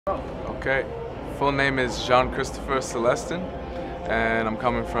Okay, full name is Jean-Christopher Celestin, and I'm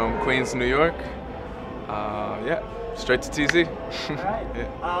coming from Queens, New York. Yeah, straight to TZ. Alright.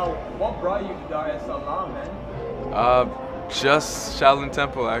 Yeah. What brought you to Dar es Salaam, man? Just Shaolin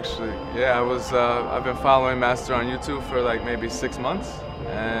Temple, actually. Yeah, I've been following Master on YouTube for like maybe 6 months,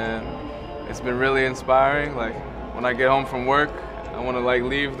 and it's been really inspiring. Like when I get home from work, I want to like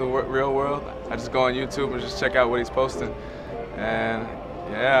leave the real world. I just go on YouTube and just check out what he's posting, and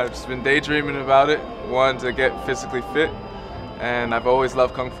yeah, I've just been daydreaming about it. One, to get physically fit, and I've always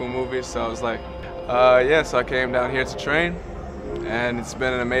loved Kung Fu movies, so I was like, yeah, so I came down here to train, and it's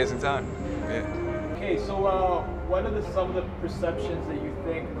been an amazing time. Yeah. Okay, so what are some of the perceptions that you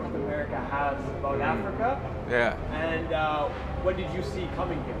think North America has about Africa? Yeah. And what did you see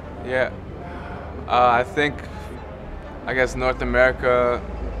coming here? Yeah. I guess North America,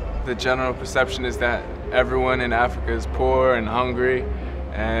 the general perception is that everyone in Africa is poor and hungry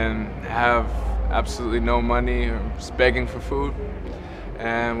and have absolutely no money or just begging for food.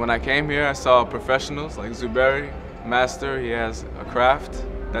 And when I came here, I saw professionals like Zuberi, Master. He has a craft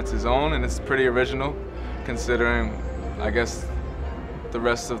that's his own, and it's pretty original considering, I guess, the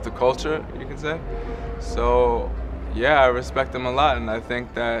rest of the culture, you can say. So yeah, I respect him a lot, and I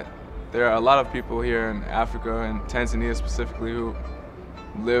think that there are a lot of people here in Africa and Tanzania specifically who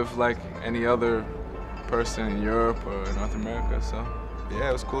live like any other person in Europe or North America. So yeah,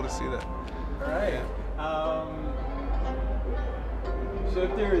 it was cool to see that. All right. So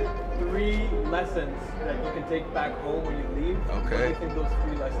if there are 3 lessons that you can take back home when you leave, what do you think those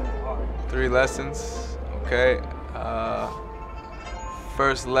 3 lessons are? 3 lessons, okay.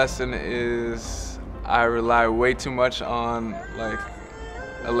 First lesson is I rely way too much on like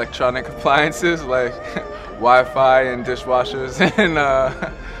electronic appliances like Wi-Fi and dishwashers and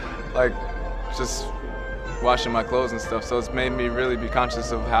like just washing my clothes and stuff. So it's made me really be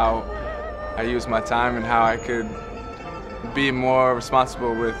conscious of how I use my time and how I could be more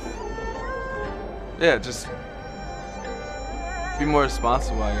responsible with, yeah, just be more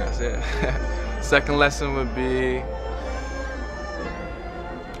responsible, I guess, yeah. Second lesson would be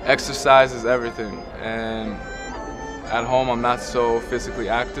exercise is everything, and at home I'm not so physically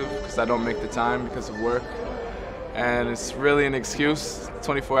active because I don't make the time because of work, and it's really an excuse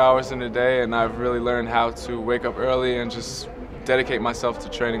 24 hours in a day, and I've really learned how to wake up early and just dedicate myself to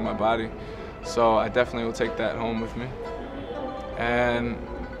training my body. So I definitely will take that home with me. And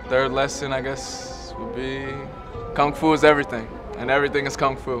third lesson, I guess, would be Kung Fu is everything, and everything is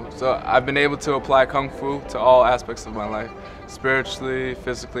Kung Fu. So I've been able to apply Kung Fu to all aspects of my life, spiritually,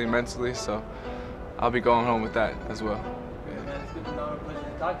 physically, mentally, so I'll be going home with that as well. Yeah. Man, it's been an honor, pleasure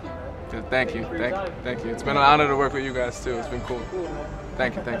to talk to you, man. Good, thank you. It's been an honor to work with you guys too. It's been cool. Cool, man.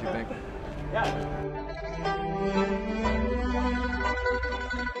 Thank you. Yeah.